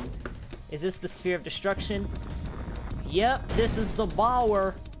End. Is this the Sphere of Destruction? Yep, this is the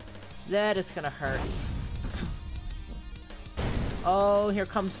Bower. That is gonna hurt. Oh, here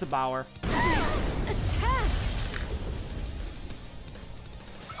comes the Bower. I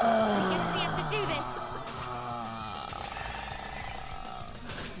guess we have to do this.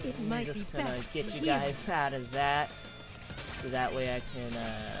 It I'm might just be gonna best get to you heal. guys out of that. So that way I can,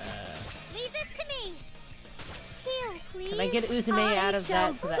 Leave this to me. Here, please. Can I get Uzume I out of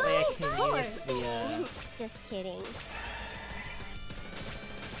shall that so that way I go can forth. use the, Just kidding.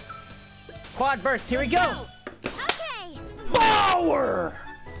 Quad Burst, here we go! Okay. Power!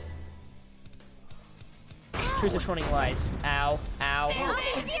 Truth of 20 lies. Ow, ow.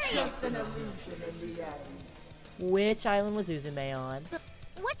 I'm serious. Just an illusion in the end. Which island was Uzume on?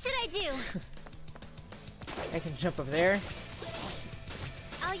 What should I do? I can jump over there.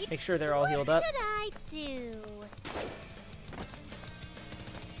 I'll Make sure they're all healed what up. should I do?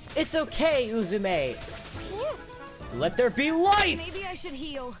 It's okay, Uzume! Here. Let there be life! Maybe I should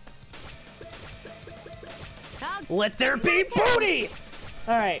heal. Let there be booty!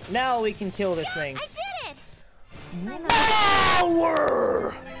 Alright, now we can kill this thing. I did it.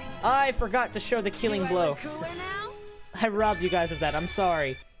 Power! I forgot to show the killing Do I blow. look cooler now? I robbed you guys of that, I'm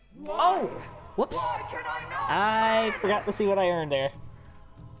sorry. Oh! Whoops. Why can I not? I forgot to see what I earned there.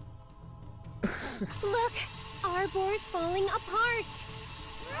 Look, Arbor's falling apart.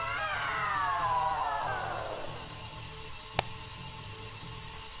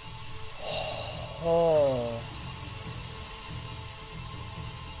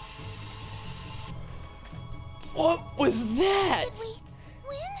 was that? Did we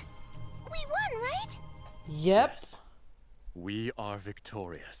win? We won, right? Yep. Yes. We are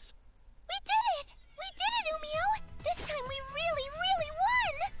victorious. We did it! We did it, Umio! This time we really, really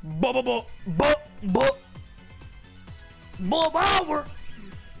won! Power.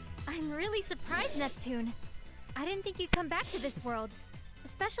 I'm really surprised, Neptune. I didn't think you'd come back to this world,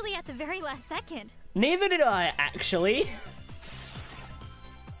 especially at the very last second. Neither did I, actually.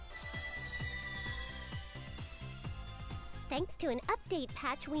 Thanks to an update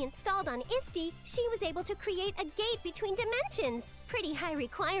patch we installed on Isti, she was able to create a gate between dimensions. Pretty high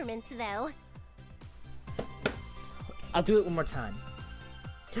requirements, though. I'll do it one more time.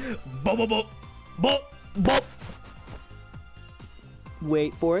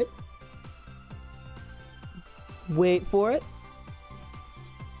 Wait for it. Wait for it.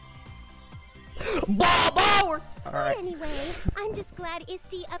 Alright. Anyway, I'm just glad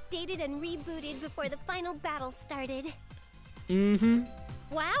Isti updated and rebooted before the final battle started. Mm-hmm.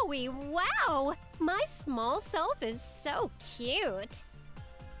 Wowie, wow! My small self is so cute.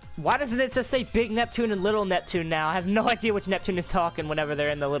 Why doesn't it just say Big Neptune and Little Neptune now? I have no idea which Neptune is talking whenever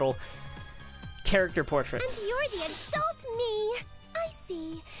they're in the little character portraits. And you're the adult me! I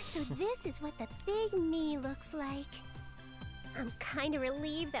see. So this is what the big me looks like. I'm kinda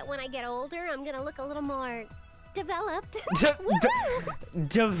relieved that when I get older, I'm gonna look a little more developed.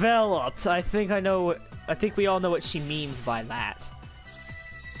 Developed. I think I know. I think we all know what she means by that.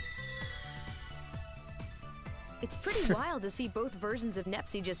 It's pretty wild to see both versions of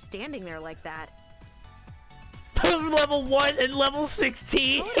Nepsi just standing there like that. Level 1 and level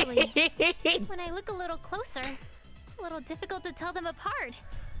 16. Totally. When I look a little closer, it's a little difficult to tell them apart.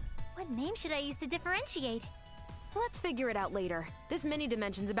 What name should I use to differentiate? Let's figure it out later. This mini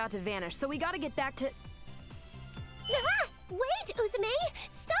dimension's about to vanish, so we gotta get back to... Ah! Wait, Uzume!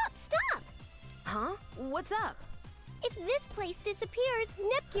 Stop, stop! Huh? What's up? If this place disappears,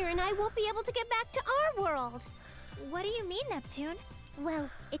 Nepgear and I won't be able to get back to our world. What do you mean, Neptune? Well,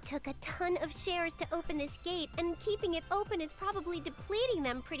 it took a ton of shares to open this gate, and keeping it open is probably depleting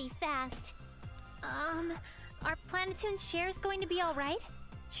them pretty fast. Are Planetoon's shares going to be alright?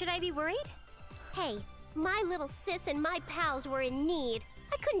 Should I be worried? Hey, my little sis and my pals were in need.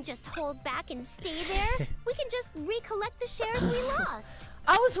 I couldn't just hold back and stay there. We can just recollect the shares we lost.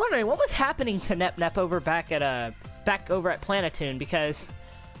 I was wondering what was happening to Nep over back over at Planetoon, because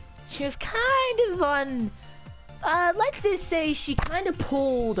she was kind of on. Let's just say she kind of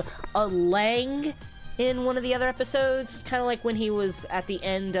pulled a Lang in one of the other episodes, kind of like when he was at the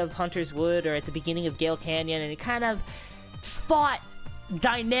end of Hunter's Wood or at the beginning of Gale Canyon, and he kind of fought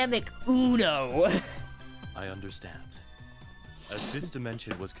Dynamic Uno. I understand. As this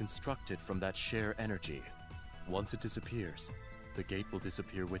dimension was constructed from that share energy, once it disappears, the gate will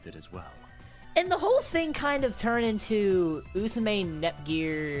disappear with it as well. And the whole thing kind of turned into Uzume,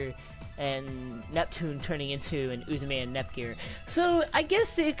 Nepgear, and Neptune turning into an Uzume and Nepgear. So I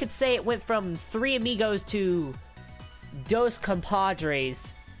guess you could say it went from 3 amigos to dos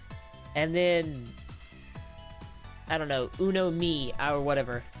compadres, and then, I don't know, Uno me, or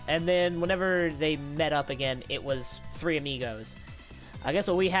whatever. And then whenever they met up again, it was 3 amigos. I guess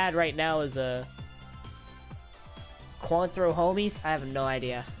what we had right now is a Quanthro homies? I have no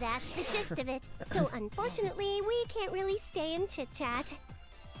idea. That's the gist of it. So unfortunately, we can't really stay and chit-chat.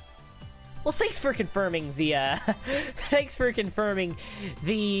 Well, thanks for confirming the, thanks for confirming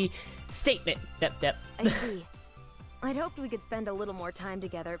the statement, Nep. I see. I'd hoped we could spend a little more time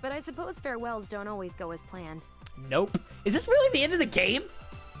together, but I suppose farewells don't always go as planned. Nope. Is this really the end of the game?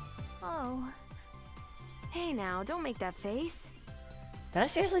 Oh. Hey now, don't make that face. Did I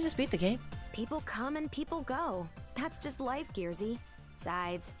seriously just beat the game? People come and people go. That's just life, Gearsy.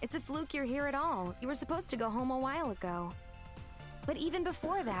 Besides, it's a fluke you're here at all. You were supposed to go home a while ago. But even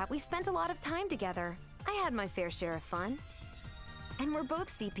before that, we spent a lot of time together. I had my fair share of fun. And we're both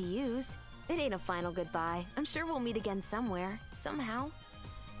CPUs. It ain't a final goodbye. I'm sure we'll meet again somewhere, somehow.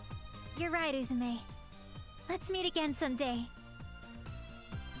 You're right, Uzume. Let's meet again someday.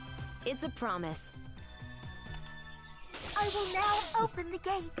 It's a promise. I will now open the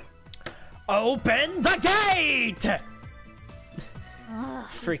gate. Open the gate! Ugh,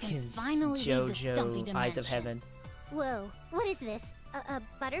 Freaking finally leave this dumpy JoJo Eyes of dimension. Heaven. Whoa, what is this? A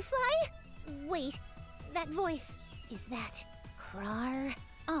butterfly? Wait, that voice. Is that Krar?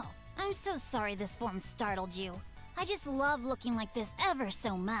 Oh, I'm so sorry this form startled you. I just love looking like this ever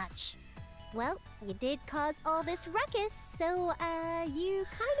so much. Well, you did cause all this ruckus, so, you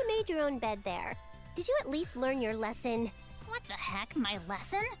kinda made your own bed there. Did you at least learn your lesson? What the heck, my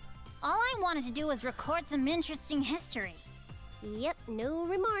lesson? All I wanted to do was record some interesting history. Yep, no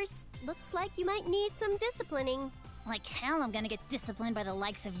remorse. Looks like you might need some disciplining.